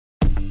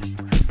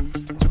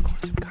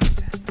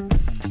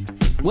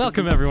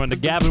Welcome, everyone, to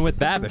Gabbing with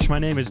Babish. My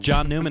name is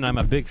John Newman. I'm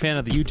a big fan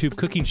of the YouTube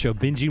cooking show,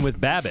 Binging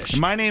with Babish.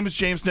 My name is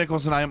James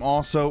Nicholas, and I am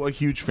also a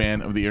huge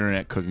fan of the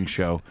internet cooking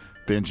show,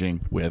 Binging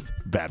with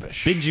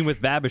Babish. Binging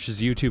with Babish is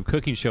a YouTube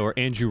cooking show where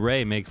Andrew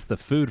Ray makes the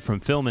food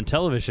from film and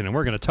television, and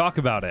we're going to talk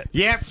about it.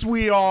 Yes,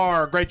 we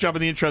are. Great job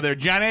in the intro there,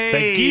 Johnny.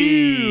 Thank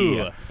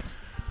you.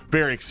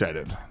 Very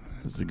excited.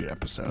 This is a good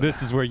episode.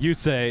 This is where you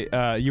say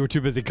you were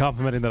too busy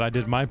complimenting that I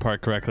did my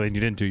part correctly and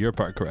you didn't do your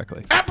part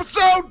correctly.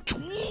 Episode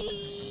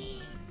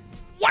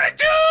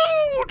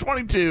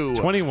 22.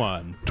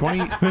 21. 20.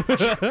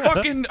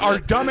 Fucking our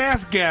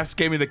dumbass guest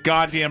gave me the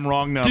goddamn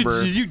wrong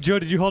number. Joe,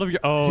 did you hold up your...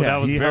 Oh, Yeah, that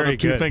was he very held up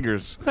good. two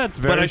fingers. That's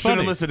very But I should funny.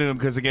 have listened to him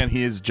because, again,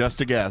 he is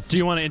just a guest. Do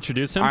you want to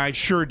introduce him? I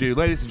sure do.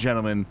 Ladies and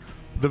gentlemen,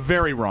 the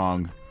very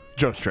wrong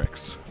Joe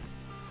Strix.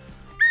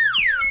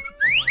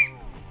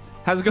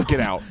 How's it going? Get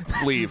out.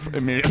 Leave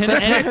immediately.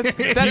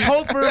 That's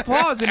hope for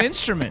applause and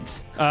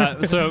instruments.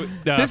 This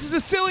This is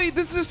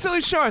a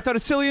silly show. I thought a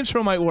silly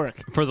intro might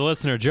work. for the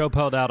listener, Joe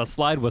pulled out a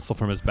slide whistle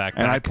from his backpack.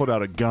 And I pulled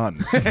out a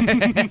gun.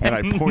 and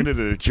I pointed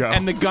it at Joe.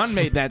 And the gun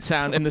made that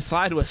sound, and the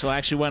slide whistle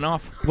actually went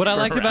off. What I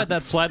liked about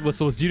that slide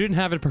whistle was you didn't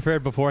have it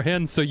prepared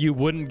beforehand, so you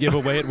wouldn't give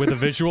away it with a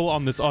visual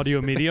on this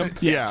audio medium.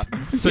 Yeah.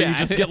 So Yeah. you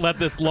just let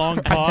this long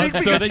pause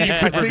so that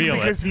you could reveal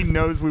because it. he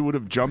knows we would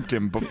have jumped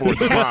him before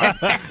the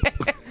crowd.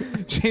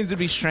 James would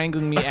be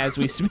strangling me as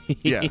we speak.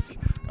 Yes,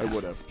 I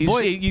would have.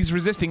 He's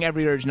resisting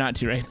every urge not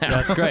to right now.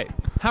 That's great.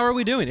 How are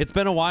we doing? It's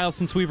been a while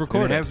since we've It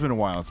recorded. has been a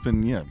while. It's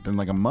been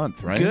like a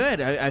month, right?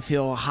 Good. I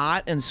feel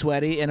hot and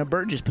sweaty, and a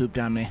bird just pooped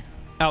on me.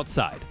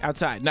 Outside.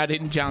 Outside, not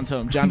in John's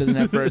home. John doesn't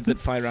have birds that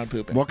fly around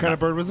pooping. What kind of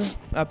bird was it?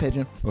 A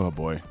pigeon. Oh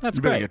boy, That's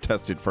you better great. get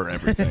tested for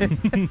everything.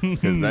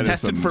 'Cause that is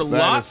Tested some, for that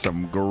luck? is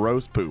some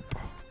gross poop.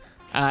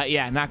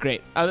 Yeah, not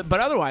great. But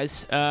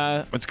otherwise,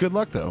 It's good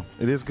luck though.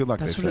 It is good luck.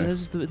 that's they what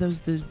say. those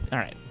the. All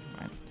right.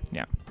 Fine.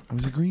 Yeah. I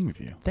was agreeing with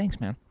you. Thanks,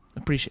 man.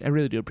 I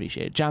really do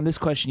appreciate it. John, this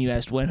question you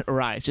asked went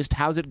awry. Just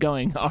how's it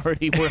going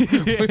already?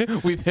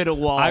 We've hit a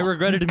wall. I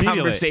regret it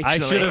immediately. I should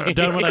have conversationally.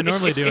 done what I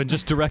normally do and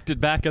just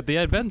directed back at the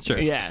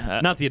adventure. Yeah.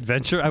 Not the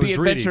adventure. I was the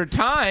adventure reading.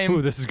 time.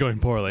 Ooh, this is going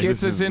poorly.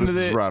 Gets us into This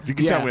is the. rough. You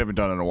can yeah. tell we haven't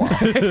done it in a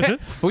while.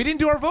 We didn't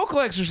do our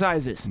vocal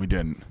exercises. We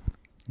didn't.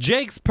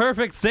 Jake's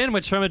Perfect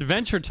Sandwich from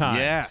Adventure Time.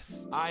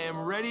 Yes. I am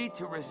ready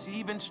to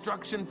receive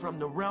instruction from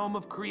the realm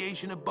of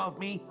creation above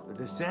me for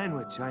the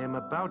sandwich I am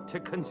about to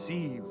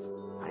conceive.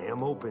 I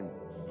am open.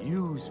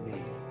 Use me.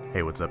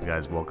 Hey, what's up,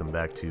 guys? Welcome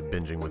back to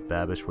Binging with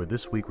Babish, where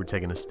this week we're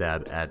taking a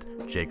stab at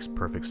Jake's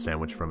Perfect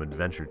Sandwich from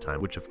Adventure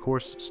Time, which, of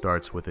course,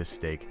 starts with a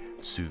steak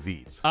sous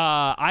vide.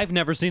 I've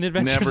never seen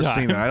Adventure Never Time.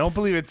 seen it. I don't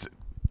believe it's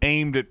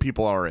aimed at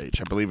people our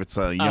age. I believe it's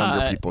a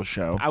younger people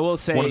show. I will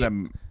say- one of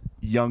them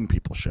young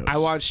people shows. I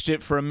watched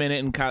it for a minute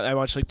in college. I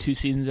watched like 2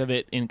 seasons of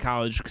it in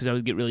college because I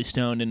would get really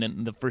stoned, and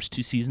then the first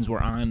 2 seasons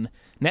were on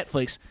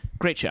Netflix.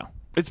 Great show.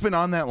 It's been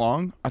on that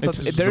long. I thought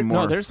this was There- a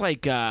more. No, there's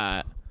like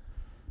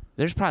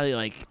there's probably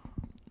like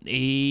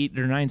 8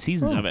 or 9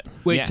 seasons of it.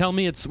 Wait, Yeah. tell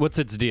me what's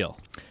its deal?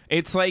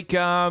 It's like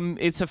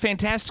it's a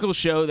fantastical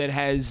show that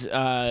has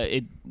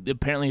it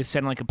apparently is set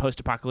in like a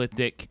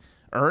post-apocalyptic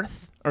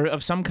Earth or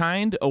of some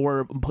kind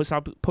or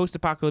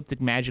post-apocalyptic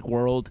magic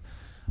world,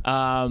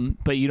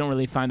 but you don't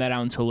really find that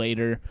out until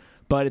later.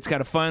 But it's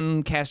got a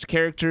fun cast of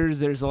characters.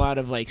 There's a lot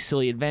of like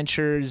silly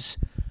adventures,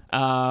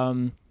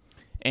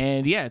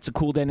 and yeah, it's a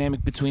cool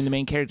dynamic between the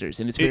main characters,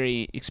 and it's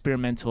very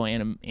experimental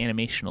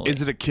animational.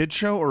 Is it a kid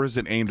show or is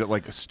it aimed at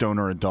like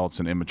stoner adults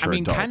and immature I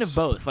mean, adults? kind of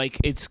both. Like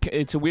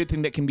it's a weird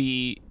thing that can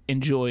be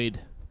enjoyed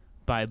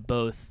by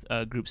both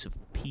groups of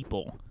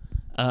people.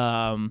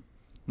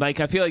 Like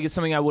I feel like it's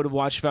something I would have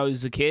watched if I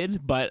was a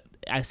kid, but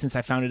since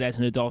I found it as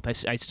an adult,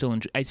 I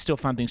still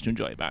found things to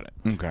enjoy about it.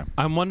 Okay.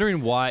 I'm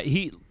wondering why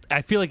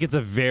I feel like it's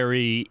a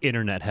very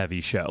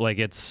internet-heavy show. Like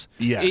it's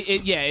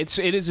Yes.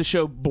 It is a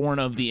show born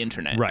of the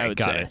internet. Right, I would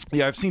got say. it.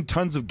 Yeah, I've seen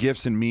tons of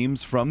GIFs and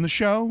memes from the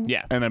show.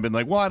 Yeah. And I've been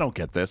like, well, I don't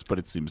get this, but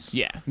it seems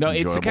Yeah, no,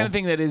 it's the kind of enjoyable.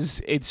 thing that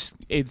is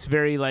it's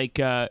very like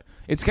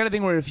it's the kind of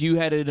thing where if you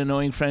had an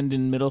annoying friend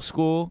in middle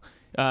school,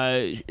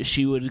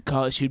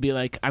 she'd be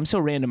like, I'm so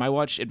random, I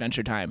watch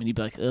Adventure Time, and you'd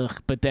be like,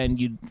 ugh, but then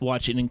you'd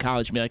watch it in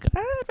college and be like,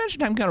 Adventure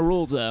Time kind of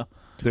rules though.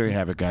 There you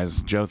have it,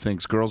 guys. Joe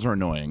thinks girls are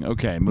annoying.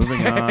 Okay,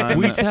 moving on.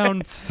 we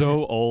sound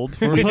so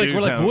old. We're We like, do we're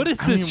like, sound- what is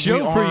I this mean, show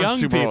we for are young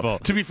super old. people?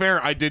 To be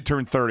fair, I did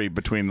turn 30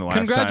 between the last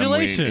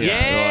Congratulations. time we...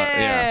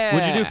 Yeah.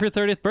 What'd you do for your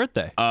 30th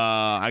birthday?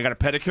 I got a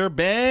pedicure.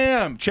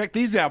 Bam! Check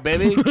these out,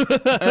 baby. Right,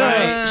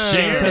 James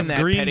sharing has that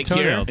green pedicure.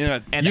 toenails. Yeah,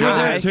 And You were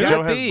there I too? got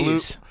Joe has blue...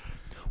 these.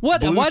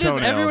 What? blue Why does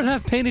toenails. everyone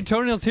have painted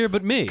toenails here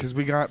but me? Because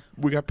we got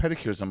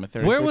pedicures on my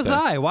 30th Where was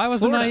birthday. I? Why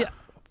wasn't Florida. I?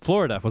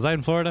 Florida. Was I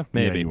in Florida?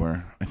 Yeah, Maybe. you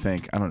were. I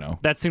think. I don't know.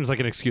 That seems like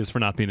an excuse for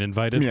not being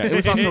invited. Yeah, it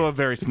was also a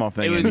very small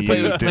thing. It was and you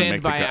didn't planned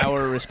make the by cut.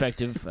 our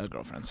respective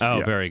girlfriends. Oh,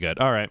 Yeah. very good.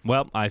 All right.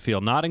 Well, I feel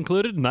not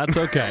included, and that's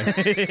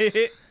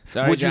okay.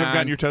 Sorry, Would you have John.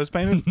 gotten your toes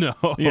painted? No.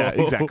 Yeah,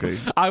 exactly.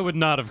 I would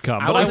not have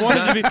come, I but I wasn't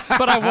wanted to be.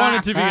 But I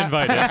wanted to be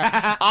invited.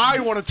 I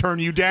want to turn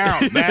you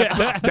down.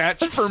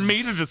 That's for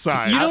me to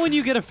decide. You know when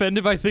you get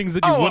offended by things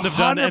that you wouldn't have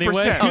done 100%.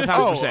 anyway?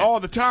 Oh, 1,000%. all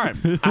the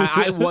time.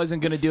 I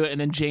wasn't gonna do it, and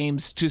then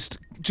James just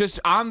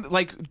on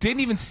like didn't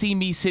even see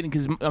me sitting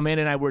because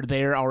Amanda and I were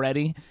there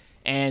already,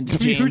 and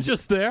James, You were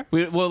just there.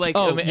 we, well, like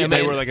Oh, Ama- yeah, They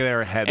Amanda- were like they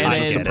were ahead. I And was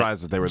so then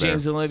surprised that they were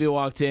James there. and Olivia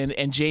walked in,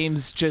 and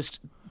James just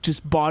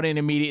bought in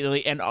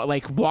immediately and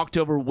like walked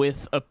over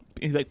with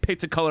he like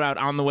picked a color out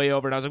on the way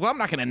over, and I was like, well, I'm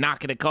not gonna not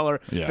get a color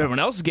Yeah. if everyone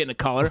else is getting a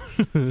color.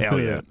 Hell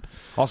yeah.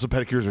 Also,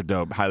 pedicures are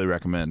dope. Highly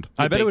recommend.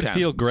 I bet it big would time.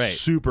 feel great.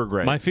 Super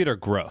great. My feet are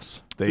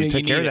gross. They You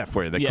take care of need that it.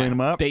 for you. They Yeah. clean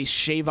them up. They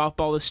shave off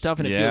all this stuff,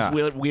 and it Yeah.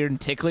 feels weird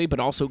and tickly, but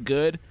also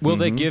good. Will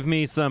they give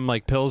me some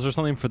like pills or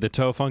something for the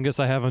toe fungus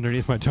I have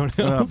underneath my Oh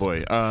toenails?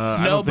 boy, I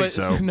No, don't think but-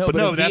 so. no, but but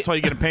no, a that's why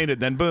you get them painted.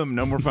 Then boom,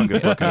 no more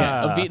fungus. Looking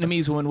Yeah, a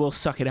Vietnamese woman will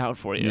suck it out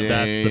for you. Yeah.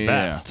 That's the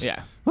best.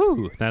 Yeah.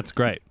 Woo, that's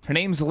great. Her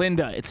name's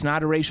Linda. It's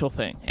not a racial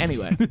thing.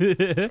 Anyway,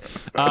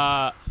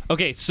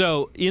 Okay,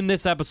 so in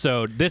this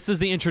episode, this is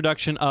the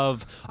introduction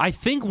of, I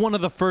think, one of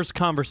the first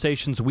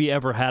conversations we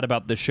ever had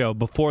about the show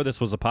before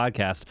this was a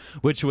podcast,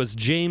 which was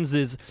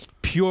James's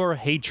pure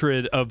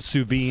hatred of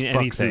sous vide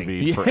Fuck sous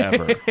anything. vide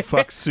forever.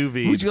 Fuck sous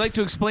vide. would you like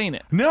to explain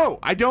it? No,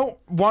 I don't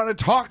want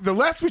to talk. The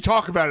less we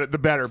talk about it, the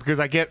better, because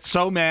I get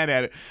so mad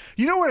at it.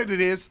 You know what it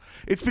is?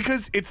 It's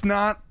because it's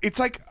not. It's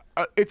like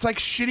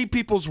shitty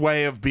people's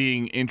way of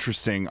being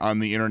interesting on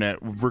the internet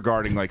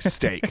regarding like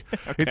steak.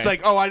 It's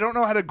like, oh, I don't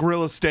know how to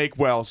grill a steak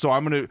well, so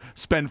I'm going to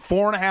spend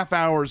 4.5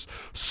 hours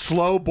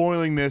slow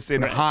boiling this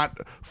in hot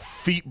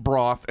feet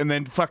broth, and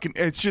then fucking.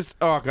 It's just,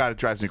 oh god, it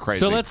drives me crazy.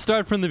 So let's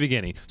start from the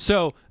beginning.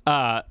 So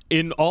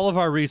in all of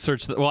our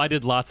research, well, I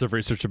did lots of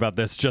research about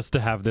this just to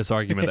have this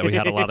argument that we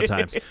had a lot of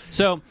times.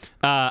 So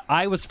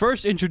I was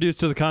first introduced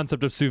to the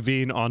concept of sous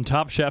vide on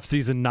Top Chef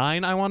season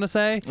 9, I want to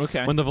say.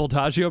 Okay. When the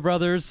Voltaggio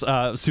brothers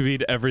sous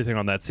vide everything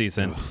on that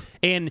season.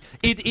 And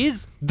it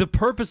is the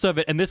purpose of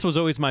it, and this was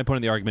always my point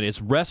of the argument,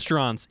 is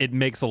restaurants, it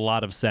makes a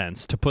lot of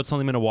sense to put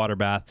something in a water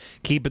bath,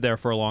 keep it there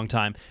for a long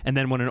time, and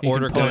then when an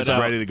order pull comes it out.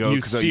 out, ready to go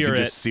you 'cause you sear can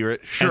it. just sear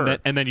it. Sure.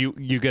 And then you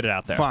get it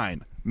out there.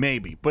 Fine,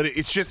 maybe, but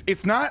it's just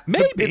it's not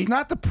Maybe. it's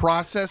not the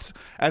process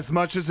as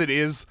much as it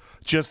is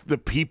just the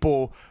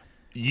people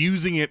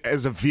using it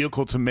as a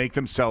vehicle to make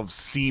themselves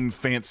seem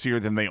fancier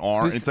than they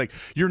are. It's like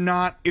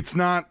it's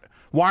not.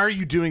 Why are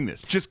you doing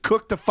this? Just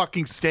cook the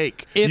fucking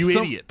steak, you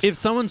idiot. If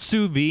someone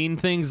sous vide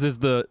things is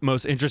the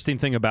most interesting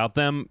thing about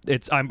them,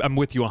 I'm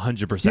with you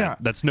 100%. Yeah,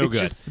 That's no it's good.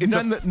 just- it's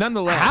a-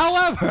 Nonetheless,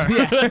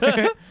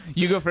 However,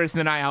 you go first, and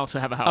then I also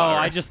have a oh,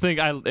 however. I just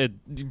think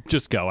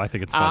just go. I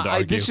think it's fun to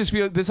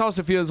argue. This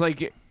also feels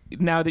like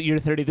now that you're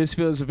 30, this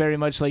feels very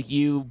much like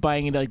you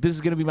buying into like this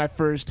is gonna be my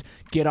first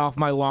get off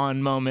my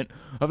lawn moment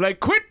of like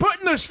quit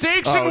putting the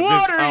steaks in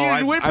water, you I've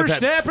had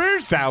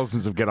whippersnappers.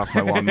 thousands of get off my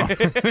lawn.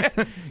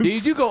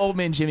 You do go old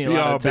man Jimmy a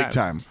lot Oh, of the big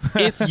time.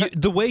 If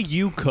the way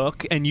you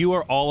cook, and you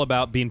are all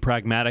about being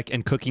pragmatic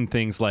and cooking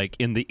things like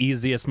in the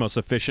easiest, most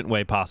efficient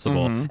way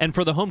possible, and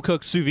for the home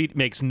cook, sous vide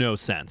makes no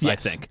sense.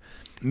 Yes. I think.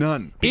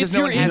 None. Because If no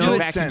you're one has into a it-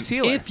 vacuum sense.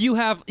 sealer. If you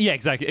have, yeah,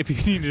 exactly. If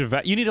you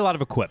need you need a lot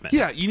of equipment.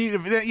 Yeah, you need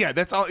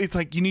that's all. It's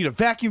like you need a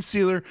vacuum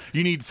sealer.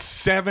 You need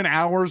 7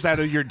 hours out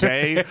of your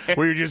day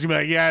where you're just gonna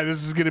be like, yeah,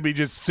 this is gonna be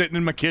just sitting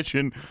in my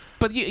kitchen.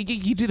 But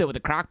you do that with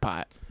a crock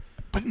pot.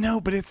 But no,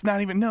 but it's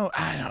not even. No,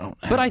 I don't.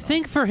 But I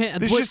think for him,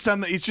 There's just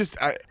something. It's just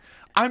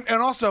and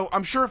also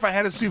I'm sure if I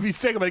had a sous vide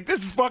steak, I'm like,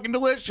 this is fucking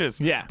delicious.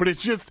 Yeah. But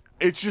it's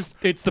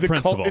the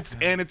principle.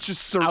 It's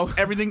just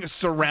everything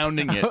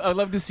surrounding it. I'd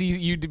love to see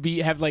you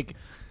to have like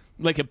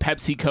a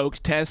Pepsi Coke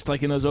test,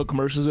 like in those old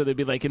commercials where they'd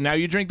be like, and now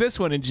you drink this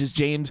one, and just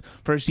James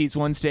first eats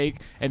one steak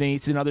and then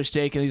eats another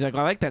steak, and he's like,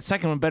 I like that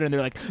second one better, and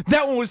they're like,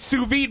 that one was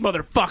sous vide,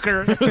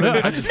 motherfucker.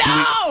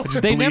 No,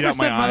 they bleed never out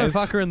my said eyes.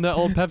 motherfucker in the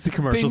old Pepsi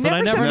commercials, and I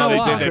never said never No,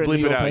 know motherfucker. why. they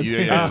bleep it out.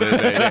 Pepsi. Yeah, they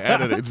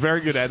edit it. It's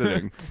very good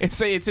editing.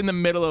 it's in the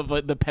middle of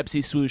the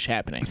Pepsi swoosh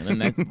happening, and then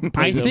that I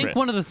plays over think it.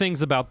 one of the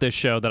things about this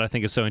show that I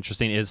think is so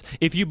interesting is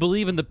if you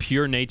believe in the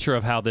pure nature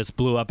of how this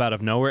blew up out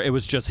of nowhere, it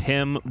was just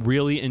him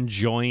really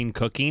enjoying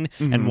cooking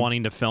and wanting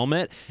to film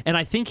it. And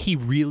I think he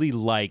really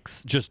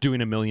likes just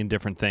doing a million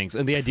different things.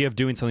 And the idea of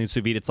doing something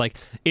sous vide, it's like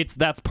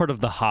that's part of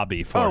the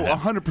hobby for him.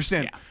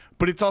 100%.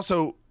 But it's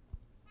also,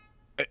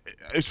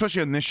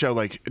 especially on this show,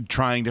 like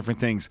trying different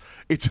things.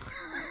 It's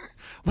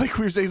like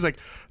we were saying, it's like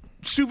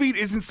sous vide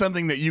isn't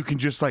something that you can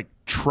just like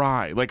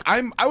try. Like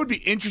I would be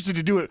interested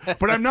to do it,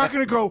 but I'm not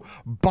gonna go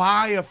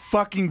buy a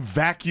fucking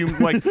vacuum,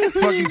 like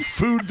fucking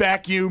food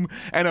vacuum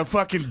and a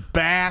fucking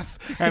bath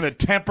and a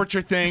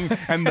temperature thing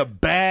and the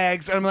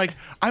bags. And I'm like,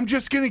 I'm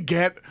just gonna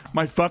get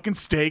my fucking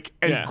steak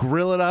and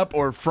grill it up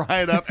or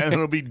fry it up, and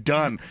it'll be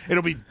done.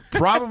 It'll be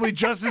probably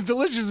just as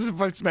delicious as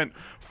if I spent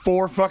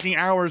 4 fucking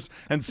hours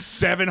and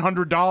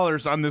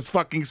 $700 on this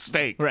fucking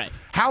steak. Right.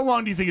 How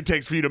long do you think it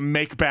takes for you to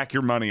make back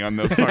your money on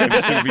those fucking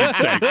sous vide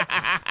steaks?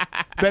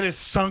 That is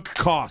sunk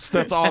cost.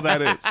 That's all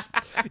that is.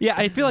 Yeah,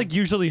 I feel like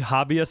usually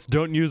hobbyists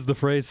don't use the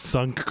phrase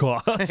sunk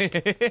cost.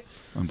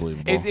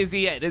 Unbelievable.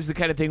 It is the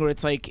kind of thing where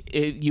it's like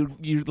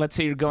you let's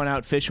say you're going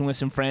out fishing with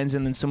some friends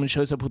and then someone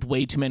shows up with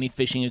way too many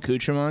fishing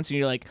accoutrements and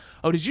you're like,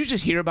 oh, did you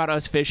just hear about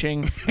us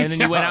fishing? And then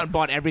you went out and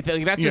bought everything.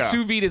 Like, that's a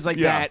sous vide is like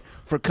that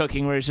for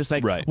cooking, where it's just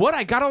like, what?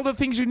 I got all the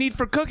things you need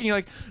for cooking. You're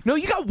like, no,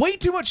 you got way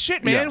too much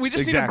shit, man. Yes, we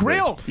just exactly. need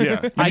a grill. Yeah,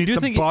 you I need do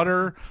some think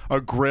butter,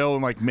 a grill,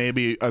 and like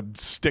maybe a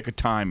stick of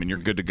thyme, and you're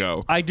good to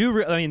go. I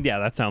mean, yeah,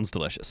 that sounds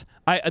delicious.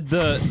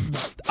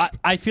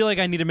 I feel like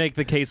I need to make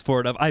the case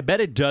for it. I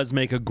bet it does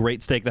make a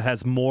great steak that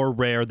has more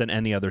rare than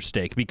any other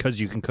steak because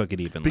you can cook it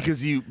evenly.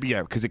 Because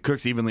it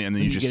cooks evenly, and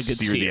then you get just a good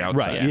sear the sear.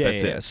 outside. right, yeah,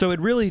 That's yeah. it. So it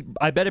really,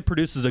 I bet it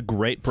produces a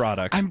great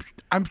product.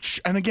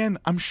 And again,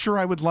 I'm sure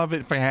I would love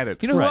it if I had it.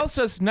 You know who else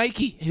does?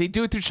 Nike. They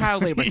do it through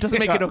child labor. It doesn't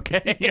make it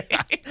okay.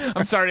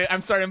 I'm sorry.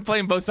 I'm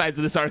playing both sides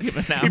of this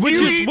argument now. Which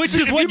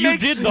is what you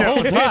did the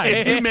whole time.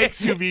 If you make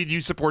sous vide,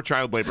 you support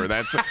child labor.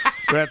 That's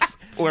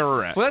where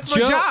we're at. Well, that's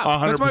my Joe-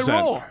 job. That's my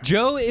 100%. role.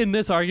 Joe in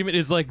this argument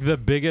is like the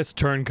biggest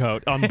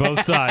turncoat on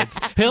both sides.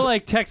 He'll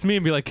like text me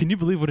and be like, "Can you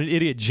believe what an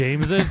idiot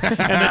James is?" And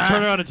then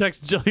turn around and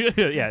text Joe.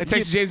 Yeah, I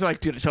texted James like,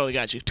 dude, I totally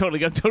got you.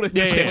 Totally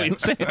understand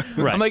what you're saying.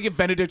 Right. I'm like if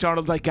Benedict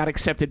Arnold like got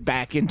accepted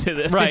back into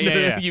the, Right, into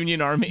yeah. the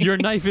Union Army. Your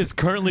knife is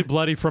currently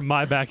bloody from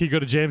my back. You go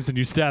to James and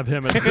you stab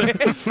him. And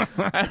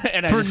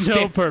and I for just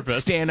no purpose.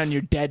 Stand on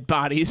your dead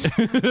bodies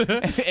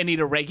and eat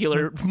a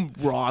regular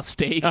raw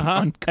steak.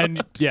 Uncooked.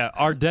 and yeah,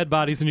 our dead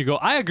bodies, and you go,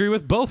 I agree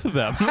with both of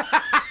them.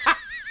 I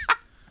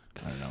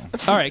don't know.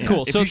 All right,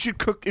 cool. If So if you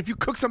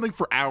cook something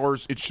for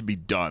hours, it should be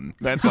done.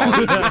 That's all.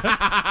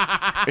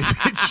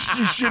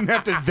 You shouldn't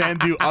have to then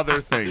do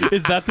other things.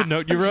 is that the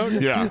note you wrote?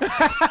 Yeah,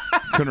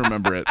 couldn't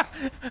remember it.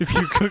 If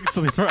you cook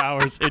something for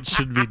hours, it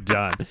should be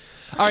done.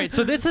 All right,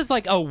 so this is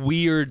like a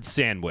weird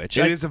sandwich.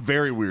 It is a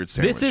very weird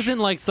sandwich. This isn't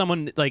like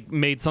someone like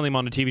made something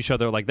on a TV show.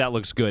 They're like, that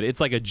looks good. It's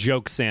like a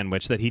joke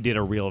sandwich that he did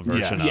a real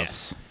version of.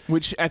 Yes.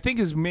 Which I think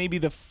is maybe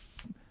the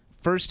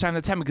first time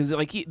that's happened, because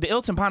like the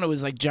Il Timpano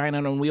was like giant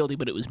and unwieldy,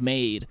 but it was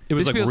made. It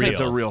was, This like, feels real. It's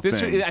a real This,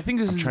 thing. I think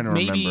this I'm is trying to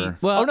maybe. remember.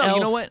 Well, oh no, Elf,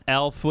 you know what?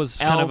 Elf was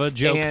kind of a Elf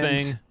joke and,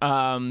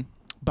 thing.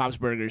 Bob's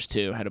Burgers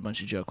too had a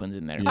bunch of joke ones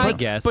in there. I But-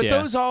 guess, but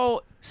yeah. those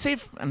all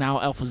safe. Now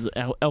Elf was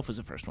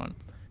the first one,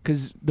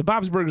 because the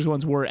Bob's Burgers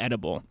ones were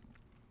edible.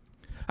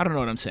 I don't know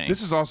what I'm saying.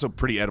 This was also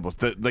pretty edible.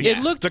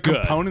 It looked the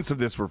good. components of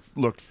this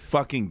looked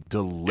fucking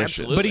delicious.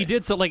 Absolutely. But he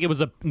did so like it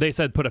was they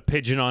said put a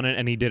pigeon on it,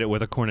 and he did it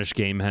with a Cornish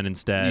game hen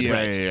instead. Yeah,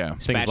 Right. yeah.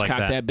 Things like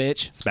Spatchcock that.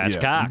 bitch.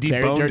 Spatchcock. He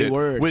Very deboned dirty it,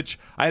 word. Which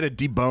I had a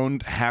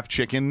deboned half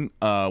chicken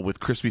with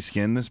crispy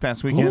skin this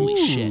past weekend. Holy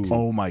shit.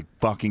 Oh my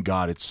fucking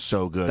god, it's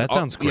so good. That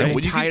sounds Yeah, great.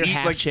 when you can Entire eat,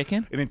 half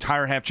chicken? An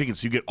entire half chicken,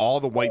 so you get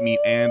all the white meat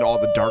and all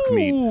the dark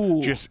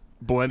meat just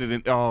blended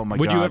in. Oh my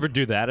god. Would you ever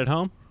do that at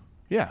home?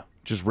 Yeah.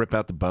 Just rip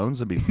out the bones.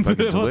 That'd be fucking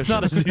delicious. Well, it's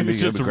not as easy That'd as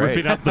be just great.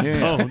 ripping out the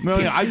bones. No,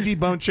 yeah, I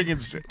debone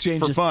chickens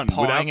James for just fun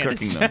without pawing at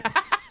cooking his- them.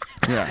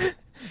 Yeah.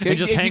 And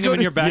just If hang you them go in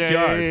to- your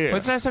backyard. Yeah.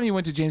 When's the last time you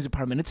went to James'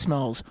 apartment? It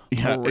smells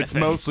Yeah, horrific. it's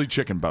mostly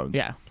chicken bones.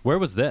 Yeah. Where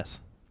was this?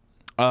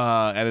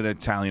 At an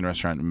Italian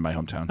restaurant in my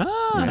hometown.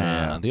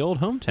 Ah, the old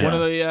hometown. One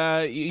of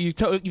the you've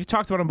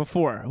talked about them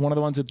before. One of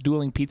the ones with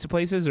dueling pizza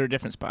places, or a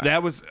different spot?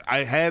 That was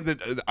I had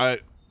the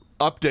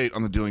update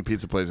on the dueling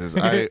pizza places.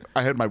 I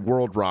had my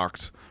world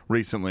rocked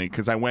recently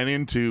because I went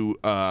into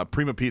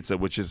Prima Pizza,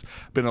 which has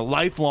been a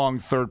lifelong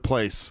third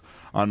place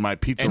on my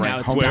pizza And now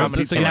rank, it's hometown Domino's.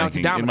 pizza And now it's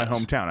ranking in my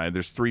Domino's. hometown.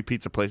 There's 3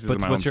 pizza places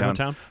in my What's your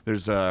hometown. hometown?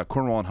 There's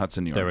Cornwall and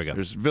Hudson, New York. There we go.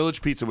 There's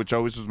Village Pizza, which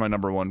always was my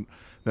number one.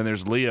 Then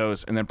there's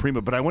Leo's, and then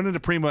Prima. But I went into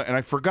Prima, and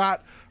I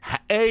forgot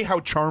how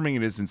charming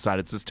it is inside.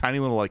 It's this tiny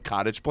little like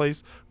cottage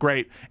place,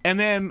 great. And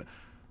then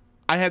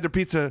I had their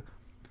pizza. It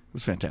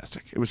was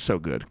fantastic. It was so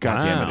good.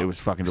 God damn it, Wow. it was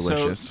fucking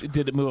delicious. So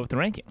did it move up the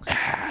rankings?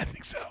 I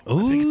think so. I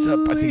think it's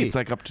up. I think it's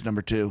like up to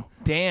number 2.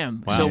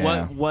 Damn. Wow. So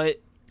Yeah.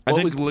 what I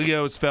think was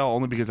Leo's fell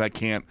only because I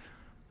can't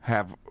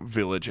have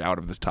Village out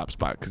of this top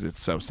spot because it's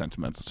so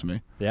sentimental to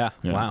me. Yeah.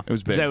 Yeah. Wow. It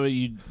was big. is that what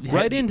you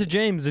Write into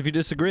James if you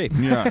disagree.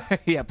 Yeah.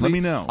 Yeah, please. Let me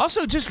know.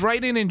 Also, just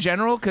write in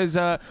general, because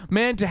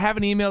man, to have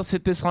an email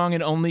sit this long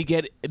and only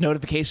get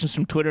notifications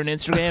from Twitter and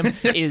Instagram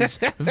is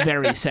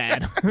very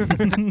sad.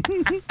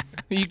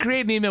 You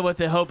create an email with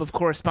the hope of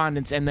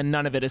correspondence, and then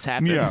none of it has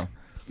happened. Yeah.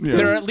 Yeah.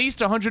 There are at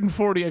least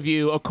 140 of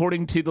you,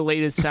 according to the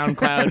latest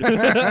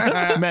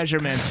SoundCloud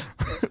measurements.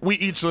 We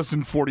each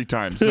listened 40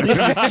 times.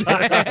 That's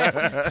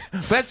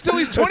still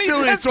 20. That's 20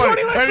 That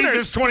means listeners.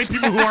 there's 20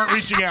 people who aren't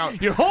reaching out.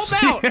 You're holding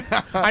out.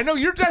 I know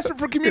you're desperate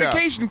for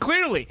communication,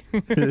 clearly.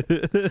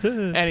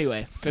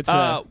 Anyway, that's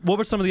What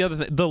were some of the other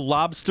things? The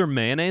lobster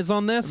mayonnaise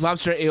on this?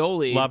 lobster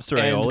aioli. Lobster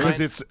And aioli?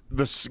 Because it's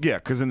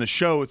because in the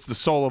show it's the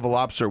soul of a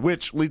lobster,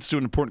 which leads to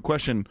an important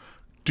question.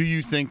 Do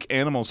you think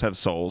animals have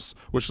souls?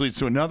 Which leads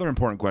to another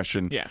important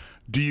question. Yeah.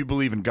 Do you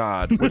believe in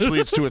God? Which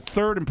leads to a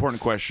third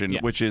important question, Yeah.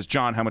 which is,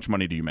 John, how much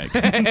money do you make?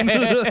 Can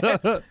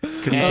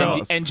you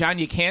tell us? And John,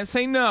 you can't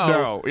say no,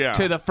 No, yeah.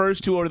 to the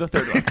first 2 or the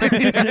third one.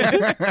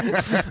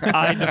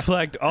 I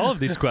deflect all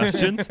of these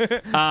questions.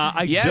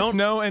 I Yes, don't.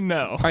 no, and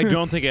no. I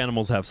don't think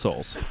animals have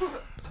souls.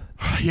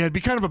 Yeah, it'd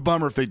be kind of a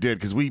bummer if they did,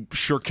 because we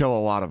sure kill a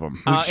lot of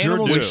them.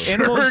 Animals, do.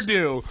 animals Sure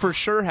do. for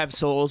sure have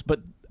souls, but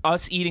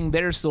us eating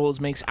their souls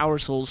makes our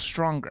souls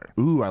stronger.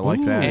 Ooh, I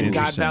like that. And God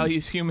Interesting.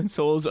 values human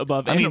souls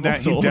above I mean, animal that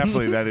souls.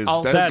 definitely that is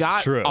Also, that's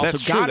God, true. Also,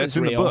 That's true. God That's is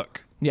in the real.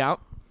 book. Yeah.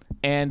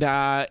 And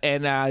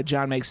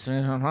John makes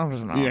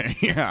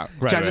Yeah.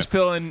 John just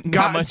filling not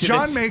God, much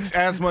John of it. makes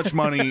as much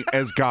money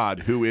as God,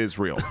 who is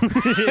real.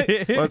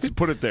 Let's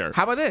put it there.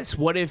 How about this?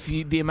 What if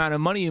the amount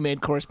of money you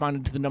made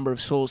corresponded to the number of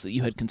souls that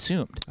you had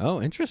consumed?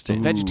 Oh,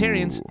 interesting.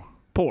 Vegetarians,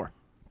 poor,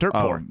 dirt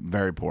Oh, poor.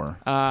 very poor.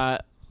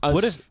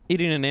 What if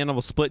eating an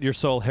animal split your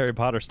soul Harry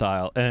Potter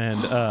style and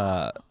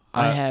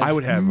I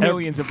would have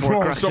millions of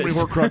Horcruxes. so many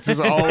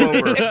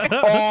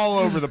Horcruxes all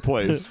over the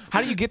place.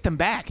 How do you get them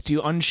back? Do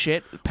you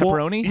unshit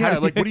pepperoni? Well, yeah,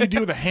 like what do you do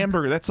with a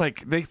hamburger? That's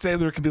like they say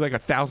there can be like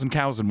 1,000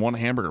 cows in one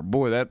hamburger.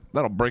 Boy,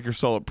 that'll break your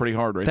soul up pretty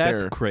hard right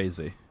that's there.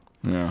 crazy.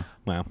 Yeah.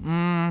 Wow.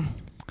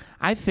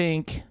 I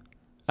think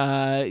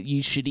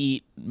you should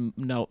eat.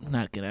 No,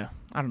 not gonna.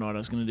 I don't know what I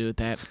was gonna do with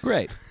that.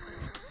 Great.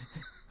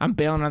 I'm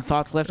bailing on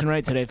thoughts left and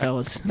right today,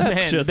 fellas.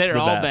 Man, just they're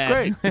the all best. bad.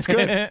 Great. It's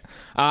good.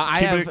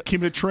 Keep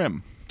Keep it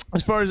trim.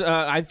 as far as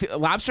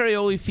lobster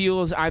aioli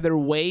feels either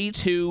way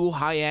too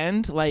high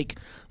end, like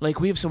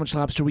we have so much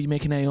lobster we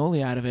make an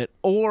aioli out of it,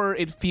 or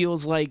it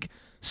feels like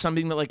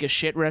something that like a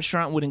shit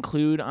restaurant would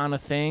include on a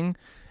thing,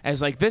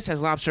 as like this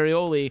has lobster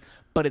aioli,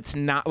 but it's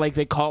not like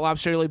they call it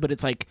lobster aioli, but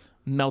it's like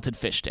melted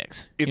fish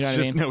sticks. You It's know what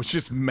just I mean? it's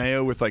just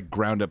mayo with like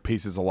ground up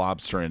pieces of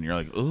lobster, and you're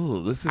like,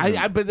 ooh, this is.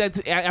 But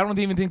I don't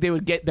even think they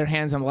would get their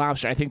hands on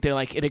lobster. I think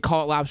they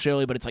call it lobster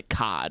aioli, but it's like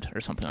cod or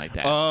something like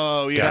that.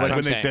 Oh yeah, That's like what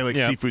when I'm they say like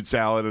Yeah. seafood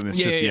salad, and it's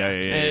just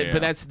yeah.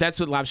 But that's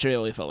what lobster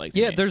aioli felt like.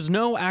 To Yeah, me. there's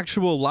no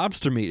actual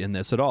lobster meat in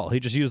this at all. He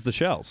just used the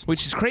shells.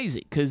 Which is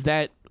crazy because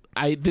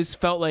this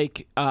felt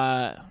like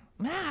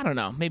I don't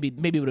know, maybe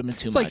it would have been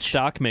too It's much. like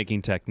stock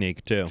making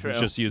technique too. True.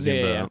 It's just using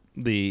Yeah.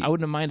 the I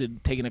wouldn't have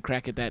minded taking a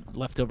crack at that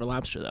leftover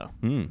lobster though.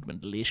 Hmm. Been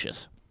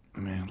delicious.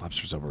 Man,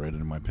 lobster's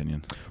overrated in my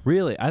opinion.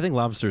 Really, I think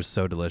lobster is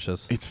so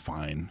delicious. It's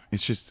fine.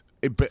 It's just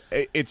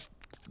it's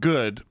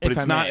good, but If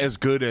it's I not may. as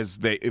good as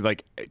they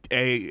like.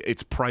 A,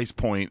 its price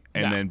point,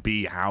 and No. then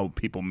B, how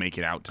people make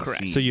it out to Correct.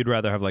 seem. So you'd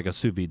rather have like a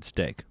sous vide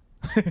steak?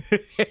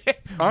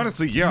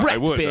 Honestly, yeah, I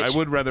Wrecked, would. bitch. I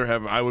would rather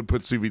have. I would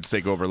put sous vide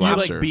steak over You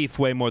lobster. like beef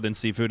way more than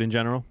seafood in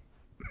general?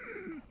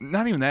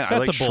 Not even that. I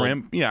That's like a bold-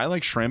 shrimp. Yeah, I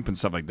like shrimp and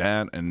stuff like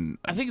that. And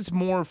I think it's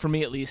more for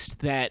me at least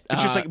that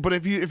it's just like, but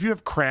if you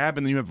have crab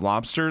and then you have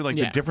lobster, like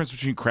the Yeah. difference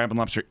between crab and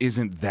lobster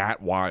isn't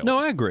that wild. No,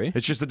 I agree.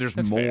 It's just that there's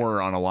fair.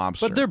 more on a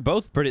lobster. But they're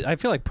both pretty. I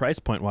feel like price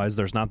point wise,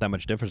 there's not that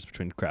much difference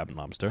between crab and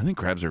lobster. I think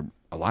crabs are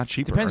a lot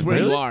cheaper. depends aren't where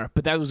they? you are.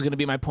 But that was going to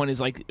be my point.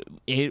 Is like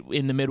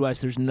in the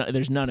Midwest, there's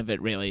none of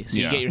it really. So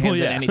Yeah. you get your hands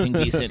Well, yeah. on anything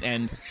decent,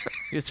 and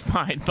it's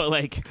fine. But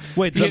like,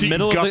 Wait, Just the eat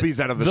middle of guppies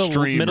the, out of the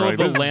stream, middle right? of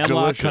the This is landlocked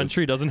delicious.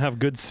 country doesn't have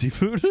good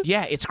seafood.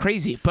 yeah, it's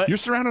crazy. But You're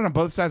surrounded on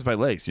both sides by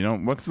lakes. You know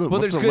what's the well,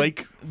 what's there's the good,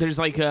 lake? There's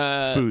like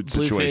food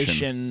bluefish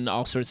situation? and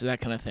all sorts of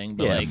that kind of thing.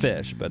 But Yeah, like,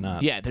 fish, but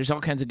not. yeah, there's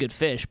all kinds of good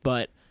fish.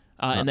 But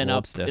and then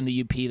lobster. up in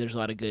the UP, there's a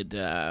lot of good.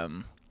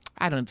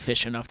 I don't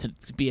fish enough to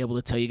be able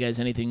to tell you guys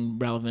anything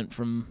relevant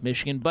from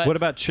Michigan. But What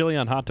about chili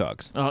on hot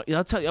dogs?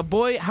 I'll tell you,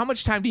 boy, how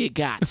much time do you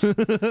got?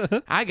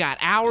 I got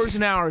hours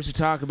and hours to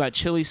talk about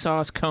chili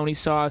sauce, coney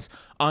sauce,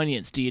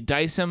 onions. Do you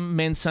dice them,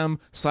 mince them,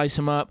 slice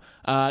them up?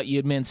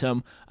 You mince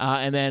them,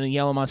 and then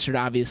yellow mustard,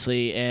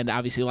 obviously, and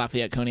obviously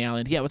Lafayette, Coney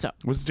Island. Yeah, what's up?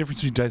 What's the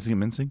difference between dicing and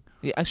mincing?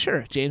 Yeah,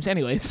 sure, James.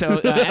 Anyway, so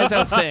as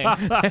I was saying,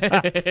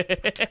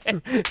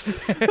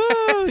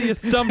 You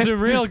stumped him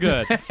real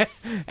good.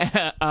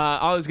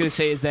 all I was gonna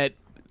say is that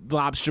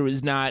lobster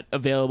was not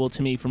available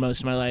to me for most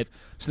of my life.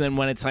 So then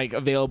when it's like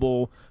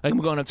available, like I'm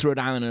going up to Rhode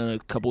Island in a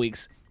couple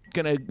weeks,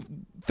 gonna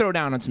throw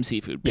down on some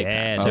seafood. Big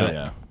Yeah, time. do So, it.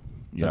 That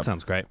That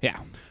sounds great. yeah.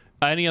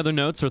 Any other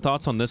notes or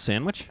thoughts on this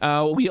sandwich?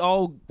 We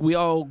all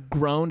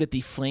groaned at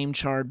the flame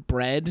charred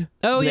bread.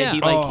 Oh, That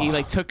yeah.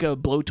 he took a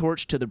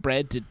blowtorch to the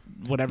bread to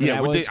whatever Yeah,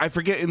 that what was. I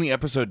forget in the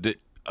episode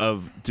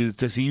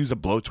does he use a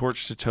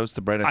blowtorch to toast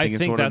the bread? I think,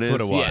 think is that's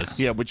what it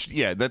Yeah. was.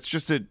 Yeah, that's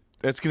just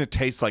that's gonna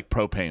taste like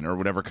propane or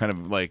whatever kind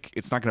of like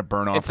it's not gonna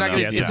burn off. it's not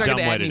enough. gonna, Yeah, it's it's a not dumb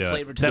gonna way add to any do it.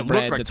 flavor to that the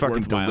bread looked like that's fucking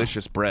worthwhile.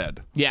 delicious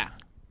bread. Yeah.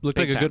 Looked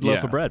Big like a time. good loaf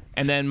Yeah. of bread.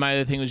 And then my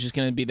other thing was just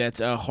gonna be that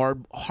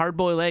hard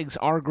boiled eggs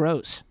are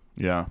gross.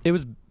 Yeah, It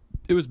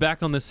was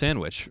back on this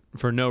sandwich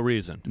for no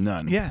reason.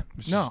 none. Yeah.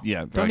 It's No. just-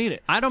 yeah, Don't like, eat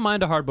it. I don't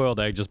mind a hard-boiled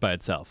egg just by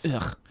itself.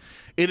 Ugh.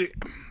 It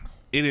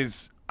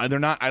is. They're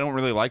not. I don't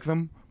really like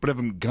them. But if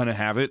I'm gonna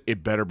have it,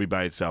 it better be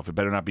by itself. It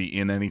better not be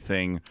in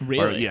anything. Or,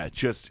 Really? yeah.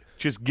 Just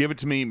give it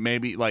to me.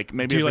 Maybe Do you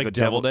it's like a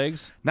deviled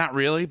eggs? Not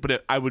really,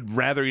 but I would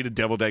rather eat a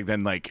deviled egg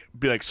than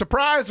be like,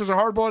 surprise! There's a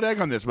hard-boiled egg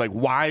on this. Like,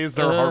 why is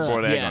there a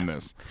hard-boiled egg yeah. on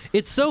this?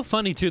 It's so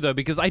funny too, though,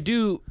 because I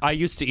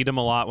used to eat them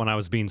a lot when I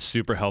was being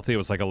super healthy. It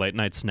was like a late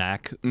night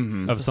snack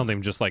of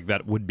something just like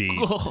that would be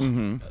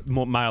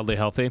mildly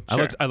healthy.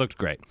 I looked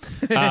great.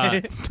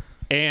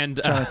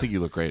 And John, I think you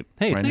look great.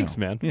 hey, right thanks,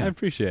 now. man. Yeah. I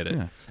appreciate it.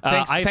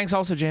 Yeah. Thanks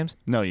also, James.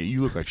 No,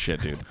 you look like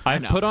shit, dude.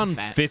 I've know, put on I'm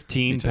fat.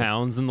 15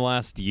 pounds in the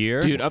last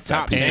year. Dude, up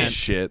top, Piece man. of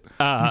shit.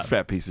 You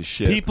fat piece of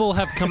shit. People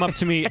have come up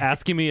to me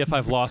asking me if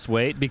I've lost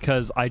weight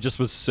because I just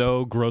was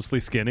so grossly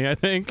skinny, I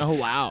think. Oh,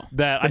 wow.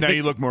 That But I now think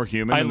you look more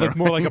human. I and look they're-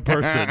 more like a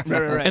person.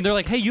 right. And they're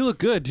like, hey, you look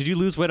good. Did you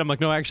lose weight? I'm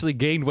like, no, I actually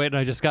gained weight and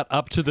I just got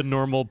up to the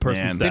normal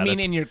person Man. They status.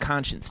 mean in your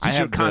conscience. I Does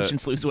your have the-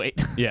 conscience lose weight?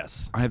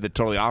 Yes. I have the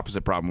totally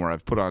opposite problem where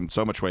I've put on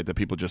so much weight that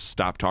people just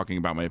stop talking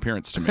about my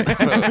appearance to me.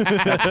 So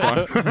that's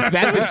fun.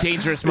 That's a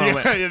dangerous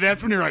moment. Yeah,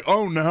 that's when you're like,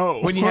 oh no.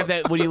 When you have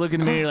that, when you look in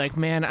the mirror, you're like,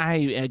 man,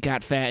 I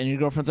got fat. And your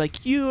girlfriend's like,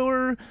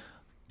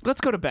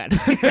 let's go to bed.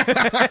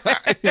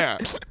 yeah.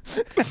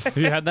 Have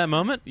you had that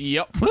moment?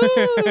 Yep.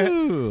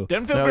 Woo!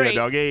 Doesn't feel Hell great. yeah,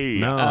 doggy.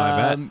 No,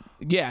 I bet.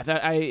 Yeah,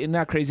 I'm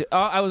not crazy.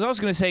 I was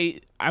also gonna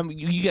say,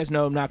 you guys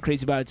know I'm not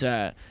crazy about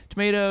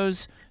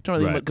tomatoes. Don't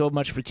really Right. go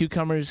much for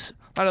cucumbers.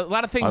 A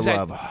lot of things. I A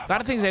love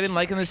lot of things I didn't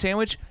like in the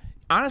sandwich.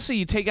 Honestly,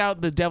 you take out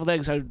the deviled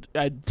eggs,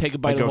 I'd take a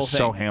bite I of the go whole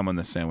so thing. ham on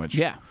this sandwich.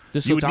 Yeah,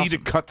 this You would looks need to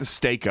awesome. cut the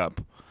steak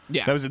up.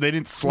 Yeah, They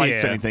didn't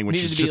slice Yeah. anything, which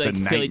Needed is to be just like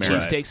a Philly nightmare.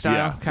 cheesesteak style,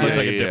 Yeah. kind Looked of.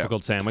 like a yeah.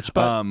 difficult sandwich,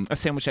 but a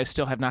sandwich I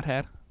still have not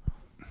had.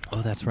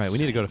 oh, that's right. We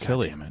need to go to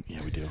Philly. Damn it. Yeah,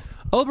 we do.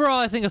 Overall,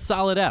 I think a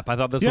solid ep. I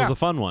thought this Yeah. was a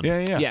fun one.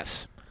 Yeah.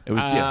 Yes. It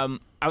was.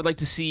 I would like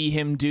to see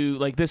him do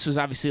like this was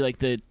obviously like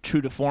the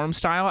true to form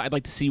style. I'd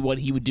like to see what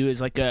he would do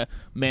as like a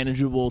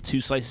manageable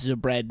 2 slices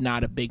of bread,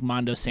 not a big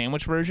Mondo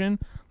sandwich version.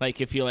 Like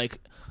if you like,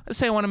 let's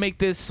say I want to make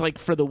this like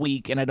for the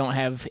week and I don't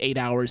have 8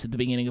 hours at the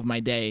beginning of my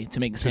day to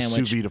make a To sous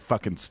sandwich. vide a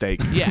fucking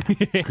steak. Yeah,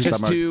 Because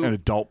just I'm do an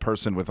adult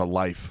person with a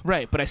life.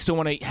 right, but I still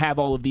want to have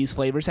all of these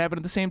flavors happen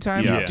at the same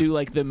time. Yeah. Do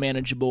like the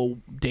manageable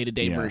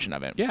day-to-day Yeah. version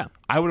of it. Yeah.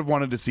 I would have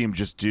wanted to see him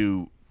just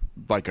do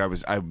like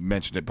I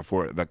mentioned it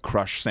before, the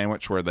crush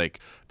sandwich where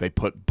they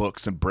put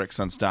books and bricks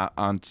on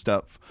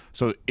stuff.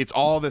 So it's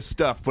all this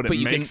stuff, but it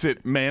you makes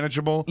it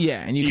manageable.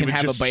 Yeah, and you can Even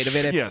have a just bite of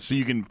it. Yeah, so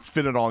you can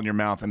fit it all in your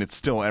mouth, and it's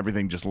still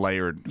everything just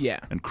layered. Yeah.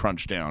 and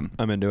crunched down.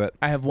 I'm into it.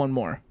 I have one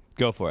more.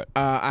 Go for it.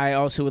 I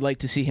also would like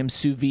to see him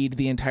sous vide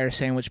the entire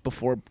sandwich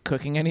before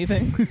cooking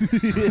anything.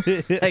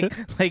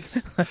 like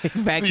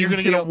vacuum So you're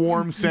gonna seal. get a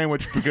warm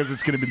sandwich because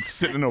it's gonna be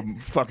sitting in a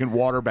fucking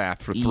water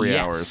bath for 3 Yes.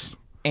 hours.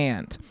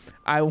 And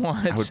I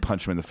want I would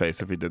punch him in the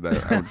face if he did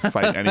that. I would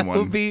fight anyone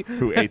would be-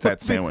 who ate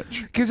that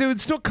sandwich. because it would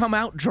still come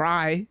out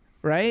dry,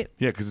 right?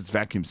 Yeah, because it's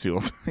vacuum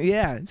sealed.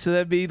 Yeah, so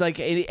that'd be like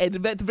at the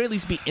very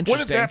least be interesting.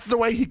 What if that's the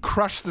way he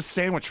crushed the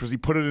sandwich? Was he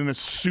put it in a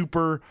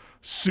super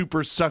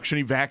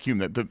suctiony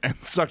vacuum and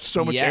sucked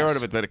so much air Yes. out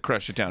of it that it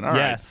crushed it down? All right.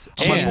 Yes.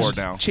 I'm on change, board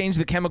now. change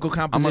the chemical I'm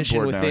on composition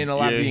board within now. a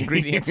lot Yeah, of the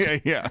ingredients?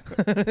 Yeah.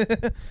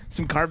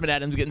 Some carbon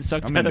atoms getting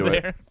sucked I'm out into of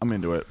it. there. I'm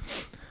into it.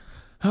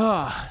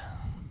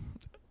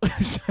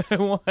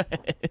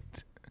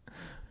 What?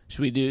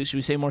 Should we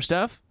say more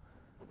stuff?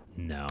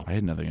 No. I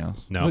had nothing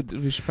else. No.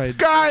 We should probably.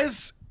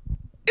 Guys,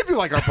 if you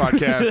like our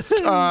podcast,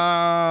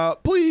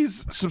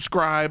 please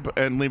subscribe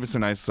and leave us a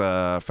nice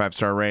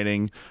 5-star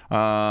rating.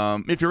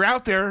 If you're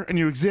out there and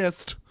you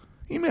exist,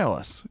 email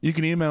us. You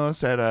can email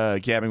us at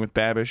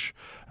gabbingwithbabish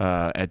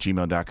at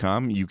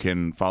gmail.com. You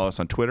can follow us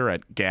on Twitter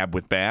at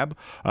gabwithbab.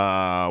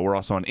 We're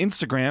also on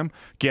Instagram,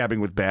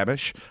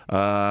 gabbingwithbabish.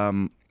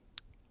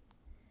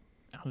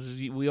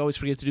 We always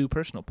forget to do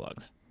personal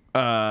plugs.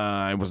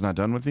 I was not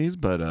done with these,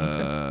 but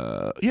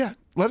yeah,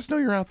 let us know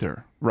you're out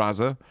there.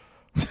 Raza,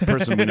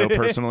 person we know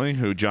personally,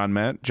 who John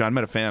met. John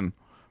met a fan of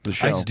the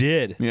show. I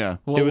did. Yeah.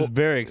 It was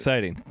very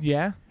exciting.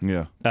 Yeah.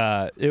 Yeah.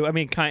 I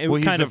mean, it Well,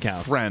 he's kind a of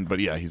counts. friend, but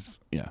yeah,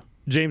 yeah.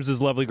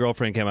 James's lovely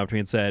girlfriend came up to me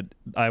and said,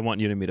 "I want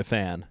you to meet a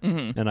fan."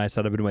 And I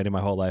said, "I've been waiting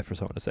my whole life for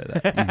someone to say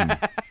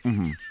that."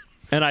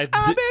 And I've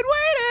been waiting.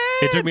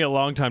 It took me a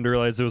long time to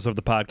realize it was of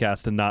the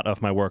podcast and not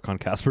of my work on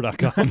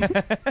Casper.com.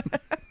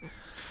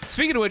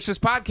 Speaking of which, this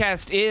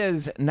podcast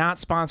is not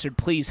sponsored.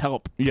 Please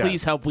help. Yes.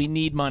 Please help. We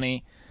need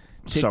money.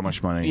 So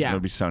much money. Yeah. It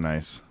would be so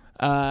nice.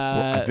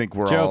 I think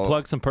we're Joe, all.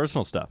 plug some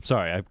personal stuff.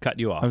 Sorry, I cut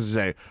you off. I was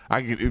going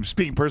to say,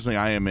 speaking personally,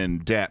 I am in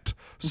debt,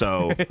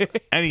 so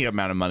any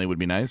amount of money would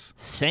be nice.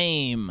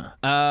 Same.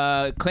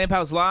 Clamp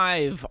House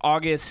Live,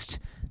 August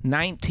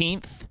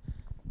 19th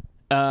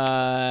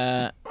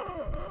at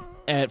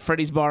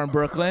Freddy's Bar in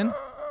Brooklyn.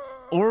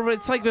 Or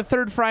it's like the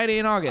third Friday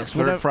in August. Third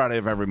Whatever- Friday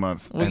of every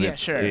month. Well, and yeah,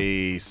 it's sure.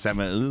 a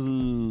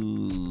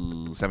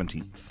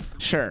 17th.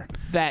 Sure.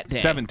 That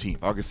day. 17th.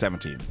 August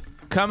 17th.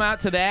 Come out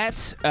to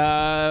that.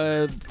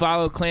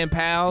 Follow Clan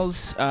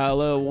Pals.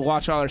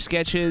 Watch all our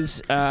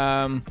sketches.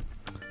 And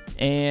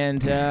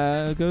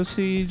go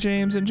see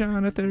James and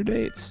John at their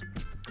dates.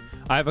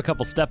 I have a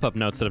couple step-up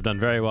notes that have done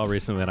very well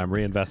recently that I'm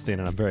reinvesting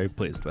and I'm very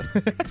pleased with. I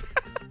don't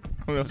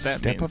know what that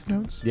Step means. up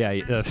notes? Yeah,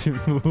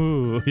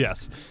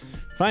 yes.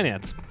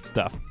 Finance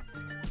stuff.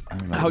 I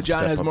don't know How what John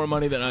step has up- more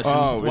money than us.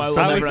 Oh, and why it's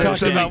we'll I something was never that- talking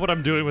understand. about what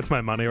I'm doing with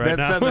my money right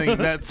now.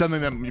 That's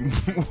something that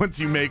once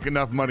you make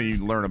enough money,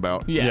 you learn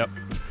about. Yeah. Yep.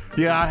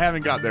 Yeah, I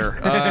haven't got there.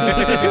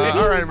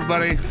 All right,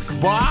 everybody.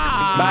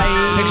 Bye.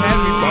 Bye. Thanks for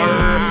having me.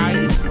 Bye.